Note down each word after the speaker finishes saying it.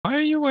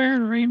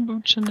wearing rain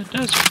boots in the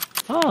desert.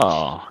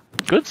 Oh,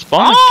 good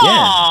spawn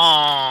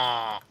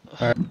again.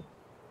 Alright.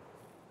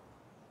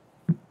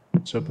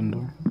 It's open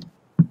door.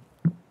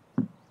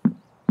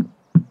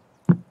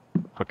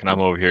 Fucking, I'm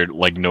over here,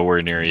 like,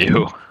 nowhere near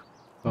you.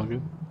 All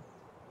good.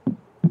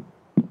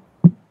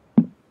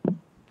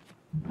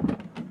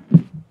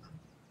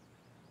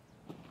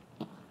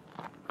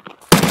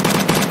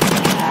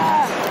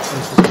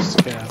 This is just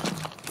scav.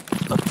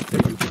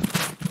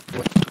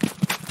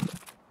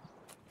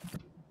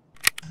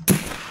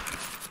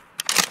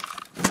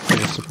 Get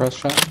a suppress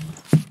shot?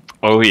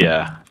 Oh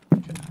yeah.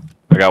 Okay.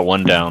 I got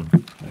one down.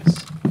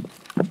 Nice.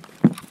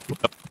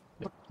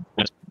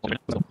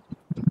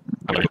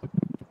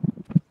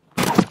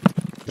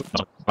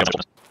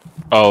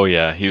 Oh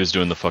yeah, he was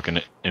doing the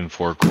fucking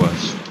M4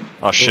 quest.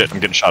 Oh shit, I'm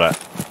getting shot at.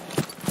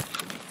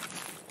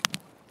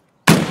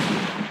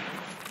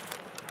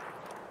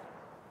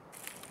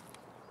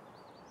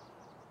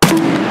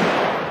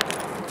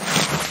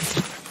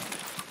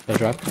 Did I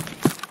drop?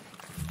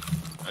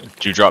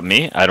 Did you drop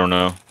me? I don't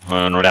know.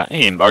 Did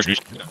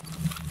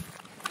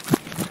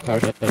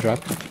Did I drop?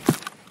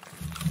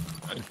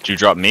 you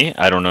drop me?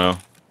 I don't know.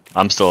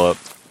 I'm still up.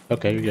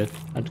 Okay, you're good.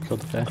 I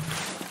killed the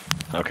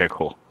guy. Okay,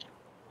 cool.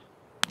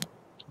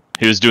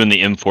 He was doing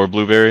the M4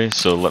 blueberry,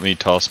 so let me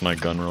toss my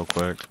gun real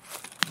quick.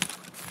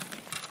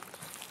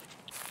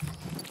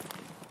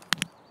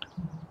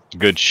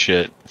 Good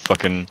shit.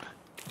 Fucking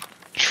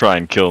try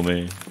and kill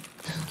me.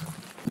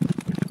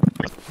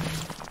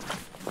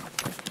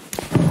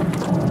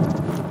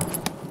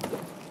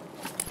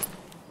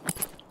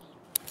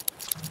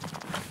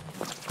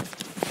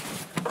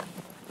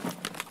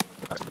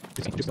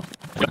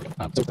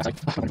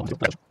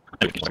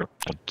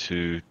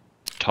 To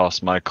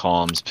toss my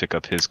comms, pick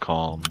up his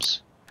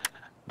comms,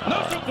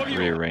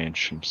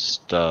 rearrange some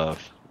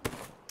stuff,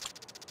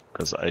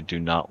 because I do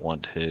not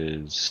want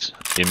his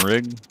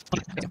IMRIG.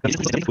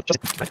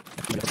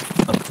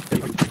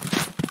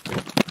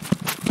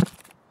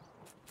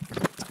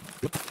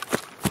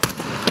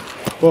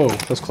 Whoa,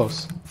 that's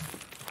close.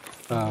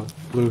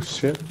 Blue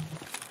shit.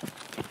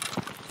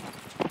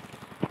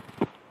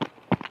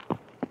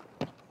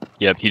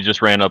 Yep, he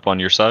just ran up on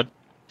your side.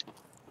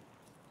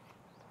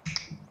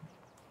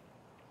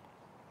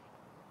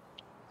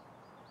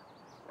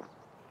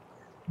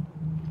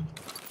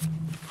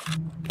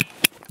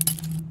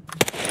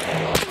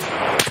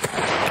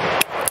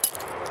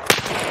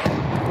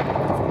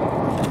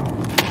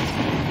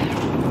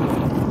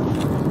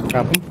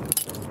 Drop him.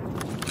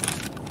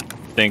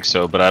 Think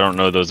so, but I don't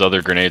know. Those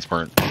other grenades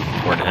weren't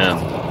him.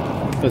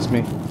 That's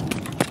me.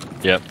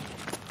 Yep.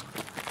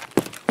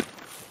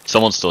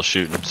 Someone's still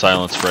shooting.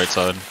 Silence right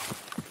side.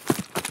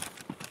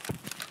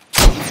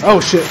 Oh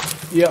shit!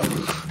 Yep.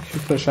 He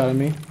put a shot at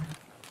me.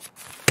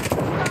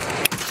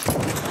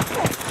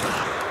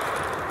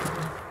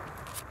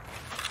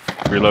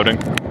 Reloading.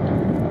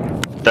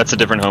 That's a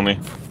different homie.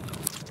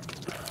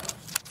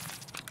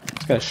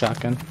 He's got a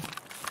shotgun.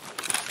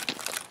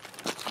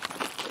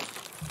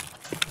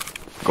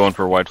 Going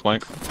for a wide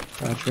flank.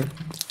 Roger.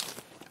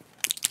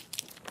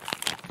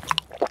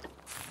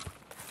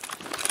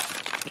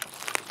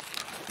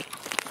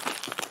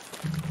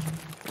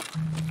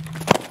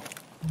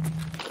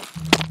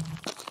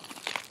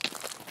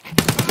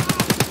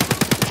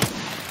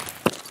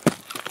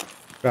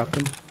 Dropped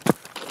him.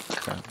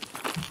 Okay.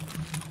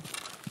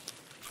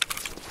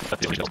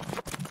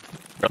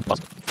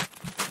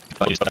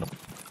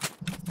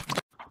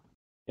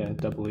 Yeah,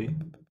 double E.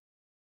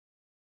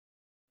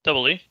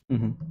 Double E?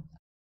 Mm-hmm.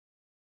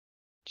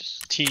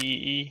 Just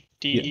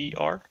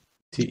T-E-D-E-R?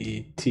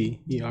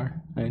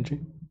 T-E-T-E-R-I-N-G.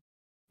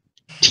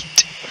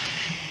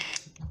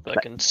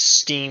 Fucking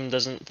Steam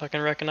doesn't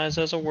fucking recognize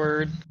that as a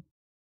word.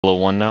 Level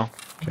 1 now.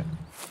 Okay.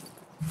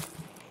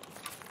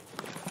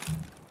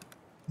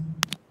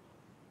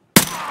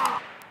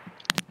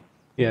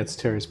 Yeah, it's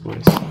Terry's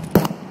boys.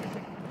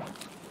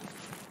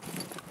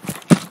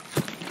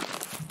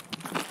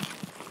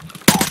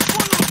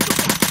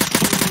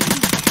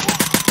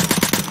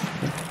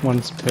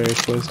 One's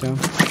Terry's boys down.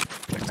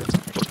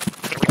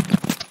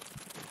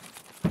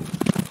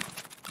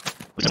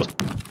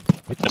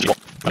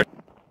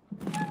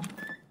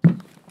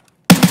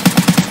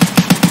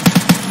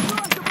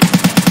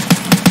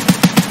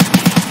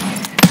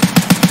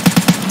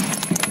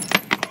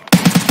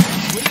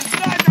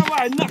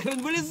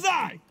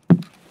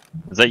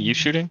 Is that you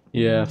shooting?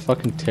 Yeah,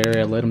 fucking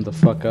Terry, I let him the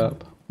fuck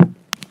up.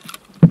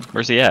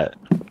 Where's he at?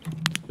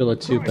 Villa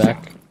 2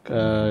 back,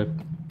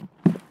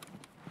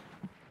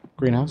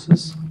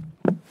 greenhouses.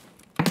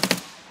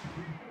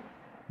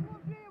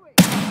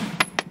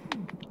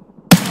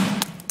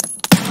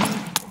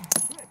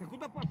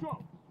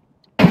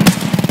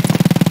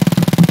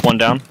 One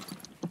down.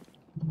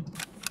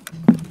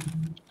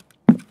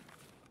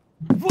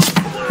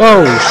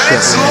 Oh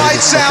shit! Man, I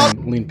just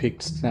fucking lean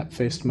peeked, snap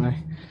faced my.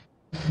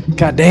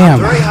 God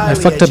damn! I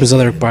fucked up his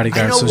other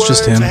bodyguard, so it's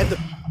just him.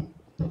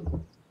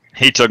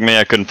 He took me.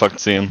 I couldn't fucking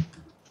see him.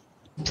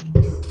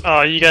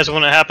 Oh, you guys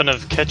wouldn't happen to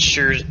have catch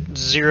your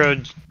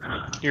zero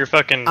your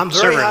fucking I'm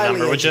very server highly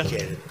number, would you?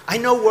 educated. I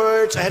know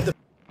words. I had the.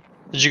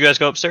 Did you guys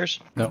go upstairs?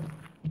 No.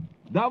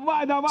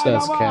 Давай, давай,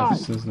 Says давай! Cav.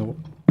 Says no.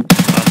 Oh,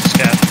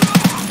 scat.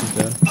 He's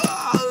dead.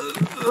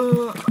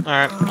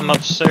 Alright, I'm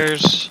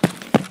upstairs.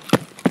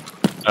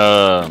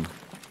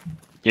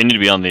 You need to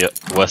be on the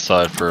west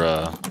side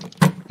for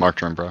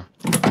marked room, bro.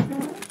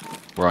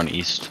 We're on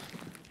east.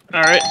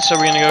 Alright, so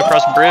we're gonna go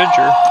across the bridge,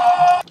 or?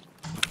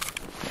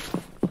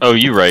 Oh,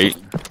 you right.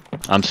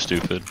 I'm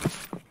stupid.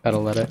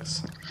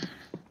 Athletics.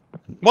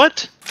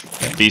 What?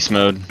 Beast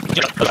mode.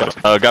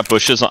 Got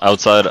bushes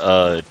outside,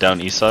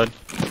 down east side.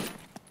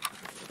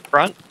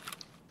 Front?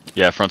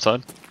 Yeah, front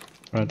side.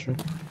 Roger.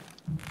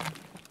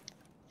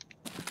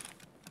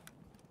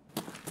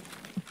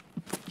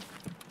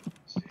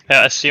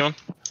 Yeah, I see one.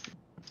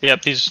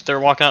 Yep, they're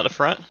walking out the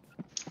front.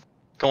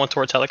 Going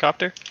towards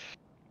helicopter.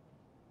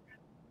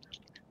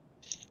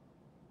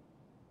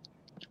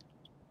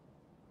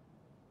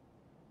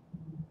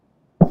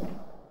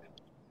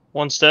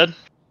 One's dead.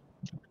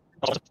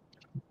 I'm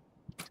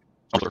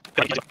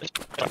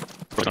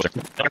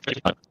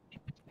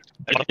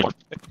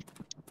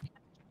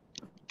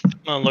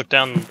gonna look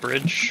down the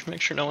bridge, make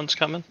sure no one's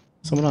coming.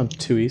 Someone on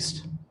 2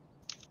 east.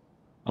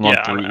 I'm on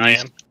Yeah, 3 I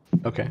east.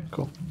 am. Okay,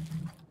 cool.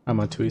 I'm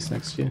on 2 east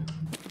next to you.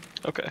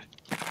 Okay.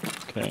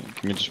 Okay,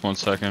 give me just 1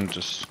 second.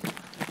 Just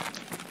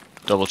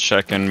double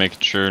checking,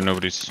 making sure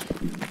nobody's.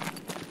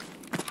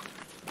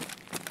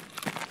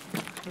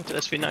 With the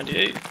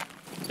SV98.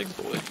 Big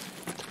boy.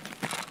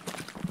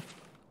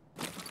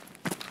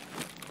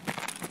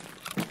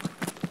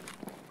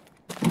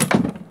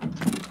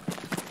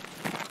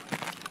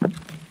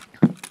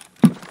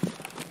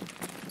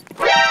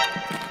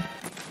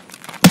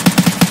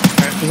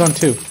 He's on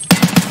 2.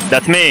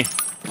 That's me.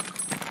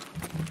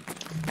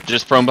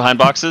 Just prone behind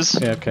boxes.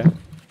 Yeah, okay.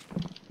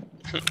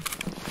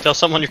 Tell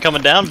someone you're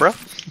coming down, bro.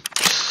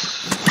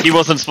 He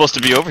wasn't supposed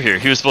to be over here.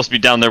 He was supposed to be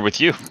down there with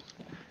you.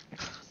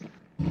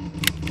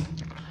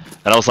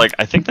 And I was like,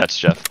 I think that's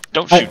Jeff.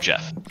 Don't shoot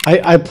Jeff.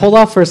 I pulled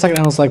off for a second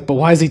and I was like, but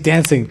why is he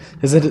dancing?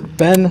 Is it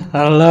Ben?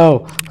 I don't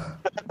know.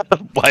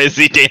 Why is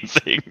he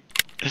dancing?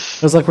 It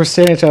was like we're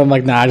staring at each other. I'm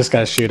like, nah, I just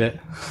gotta shoot it.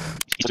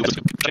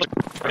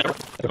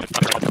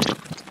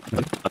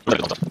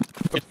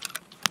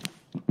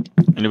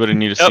 Anybody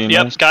need to see him?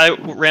 Yep, guy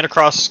ran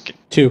across.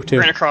 2.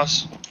 Ran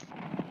across.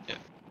 Yep.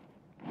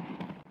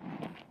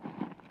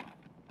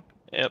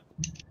 Yep.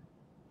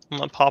 I'm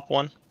gonna pop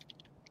one.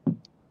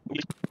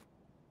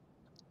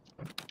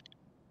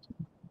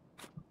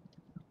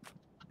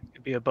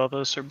 Could be above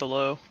us or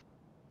below.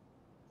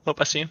 Oh,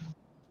 I see him.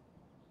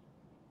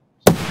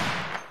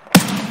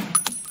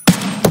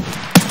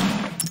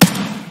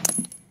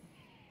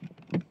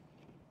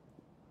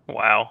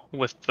 Wow,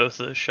 with both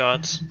of those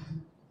shots.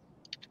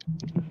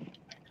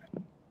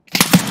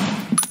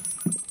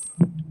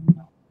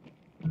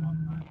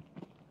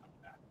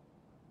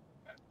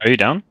 Are you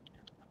down?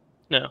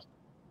 No.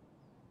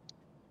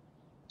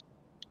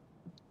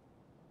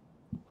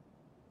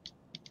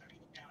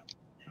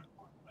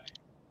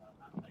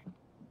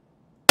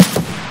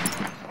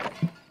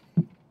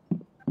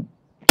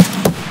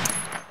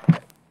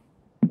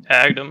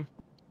 Tagged him.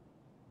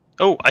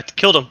 Oh, I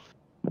killed him.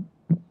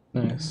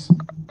 Nice.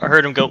 I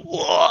heard him go.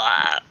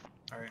 Wah!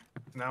 Alright,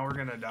 now we're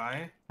gonna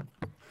die.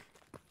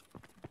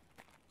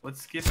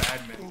 Let's skip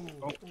admin.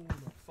 Oh my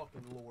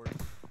fucking lord.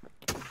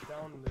 He's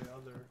down to the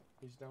other.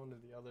 He's down to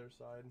the other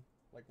side.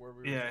 Like where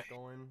we were Yeah. just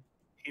going.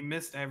 He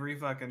missed every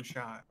fucking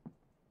shot.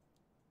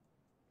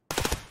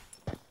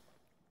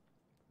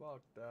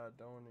 Fuck that,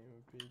 don't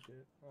even peek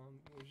it.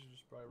 We should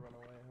just probably run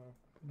away, huh?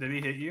 Did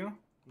he hit you?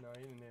 No,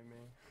 he didn't hit me.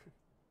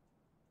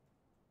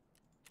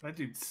 That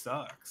dude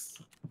sucks.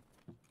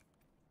 Is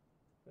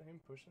that him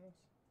pushing us?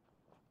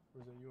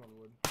 Or is that you on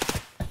wood?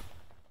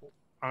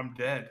 I'm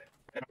dead.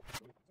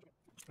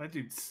 That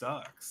dude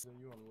sucks. Is that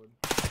you on wood?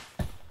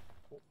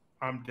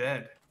 I'm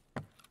dead.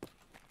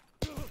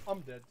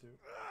 I'm dead too.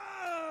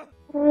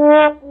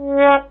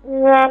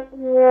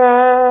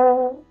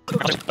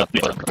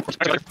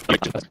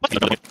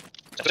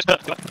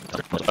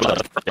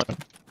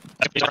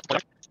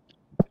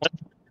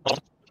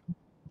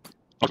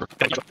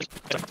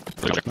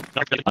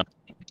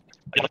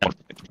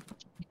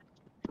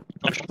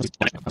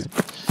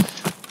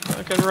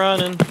 Fucking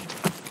running.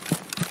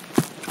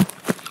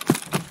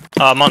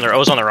 I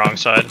was on the wrong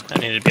side. I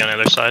needed to be on the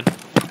other side.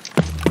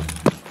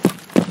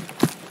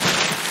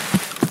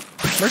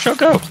 Where'd y'all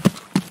go?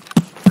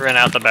 Ran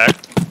out the back.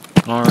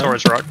 Alright.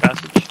 Towards Rock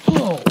Passage.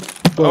 Whoa,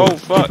 Oh,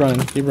 fuck. Keep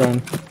running. Keep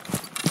running.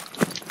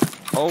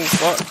 Oh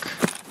fuck.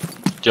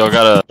 Y'all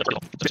gotta.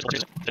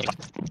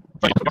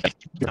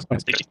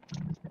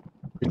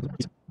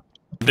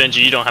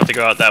 Benji, you don't have to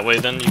go out that way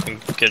then. You can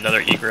get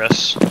another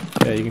egress.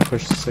 Yeah, you can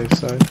push the safe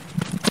side.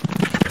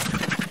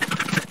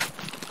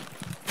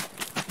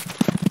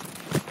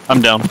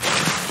 I'm down.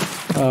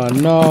 Oh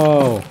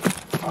no!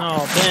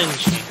 Oh,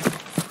 Benji.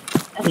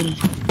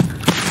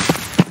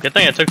 Good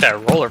thing I took that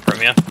roller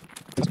from you.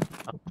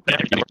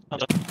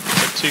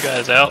 Took 2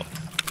 guys out.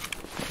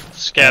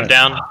 Scab Alright.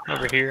 down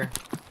over here.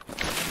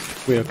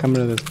 We are coming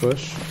to this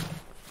bush.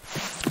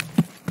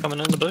 Coming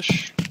in the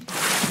bush.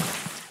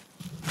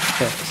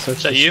 Okay,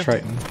 search that this you?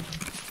 Triton.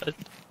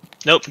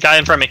 Nope, guy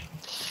in front of me.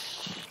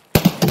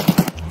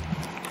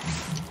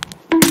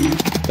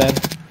 Dead.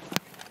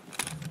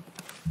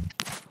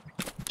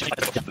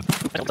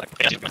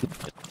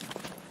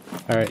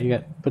 Alright, you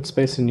got put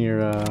space in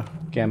your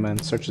gamma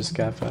and search the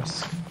scav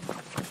fast.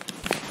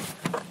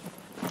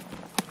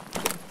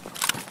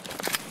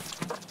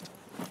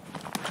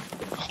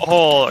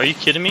 Oh, are you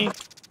kidding me?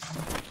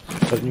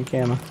 Put it in your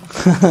gamma.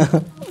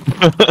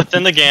 It's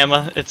in the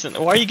gamma. It's in.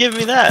 Why are you giving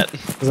me that?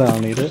 Because I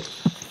don't need it.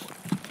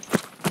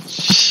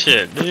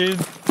 Shit, dude.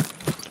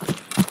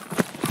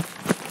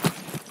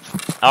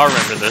 I'll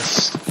remember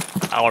this.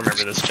 I'll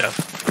remember this, Jeff.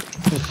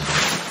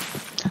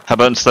 How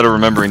about instead of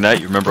remembering that,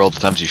 you remember all the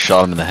times you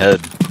shot him in the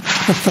head?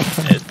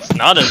 It's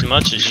not as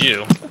much as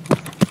you.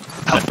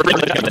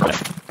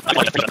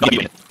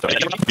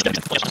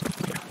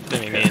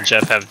 Maybe me and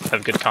Jeff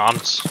have good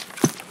comms.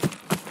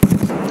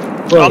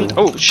 Whoa.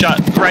 Oh, shot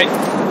right.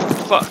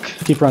 Fuck.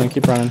 Keep running,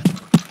 keep running.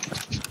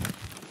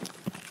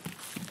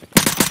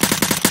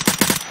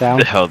 Down.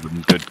 The hell,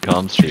 them good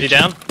comms. Is he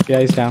down?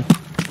 Yeah, he's down.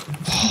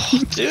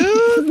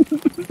 Dude!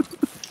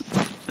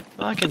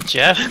 Fucking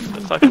Jeff,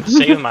 fucking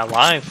saving my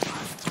life.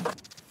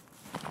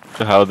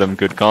 How them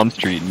good comms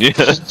treating you?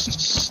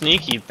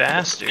 Sneaky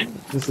bastard.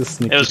 This is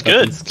sneaky. It was fucking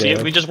good. See,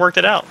 scav. we just worked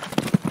it out.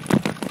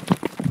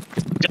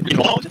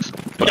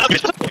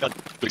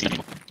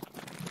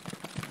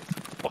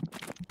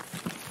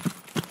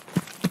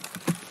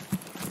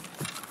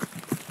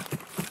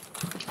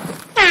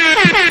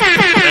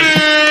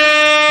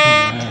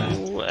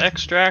 Ooh,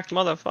 extract,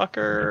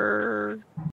 motherfucker.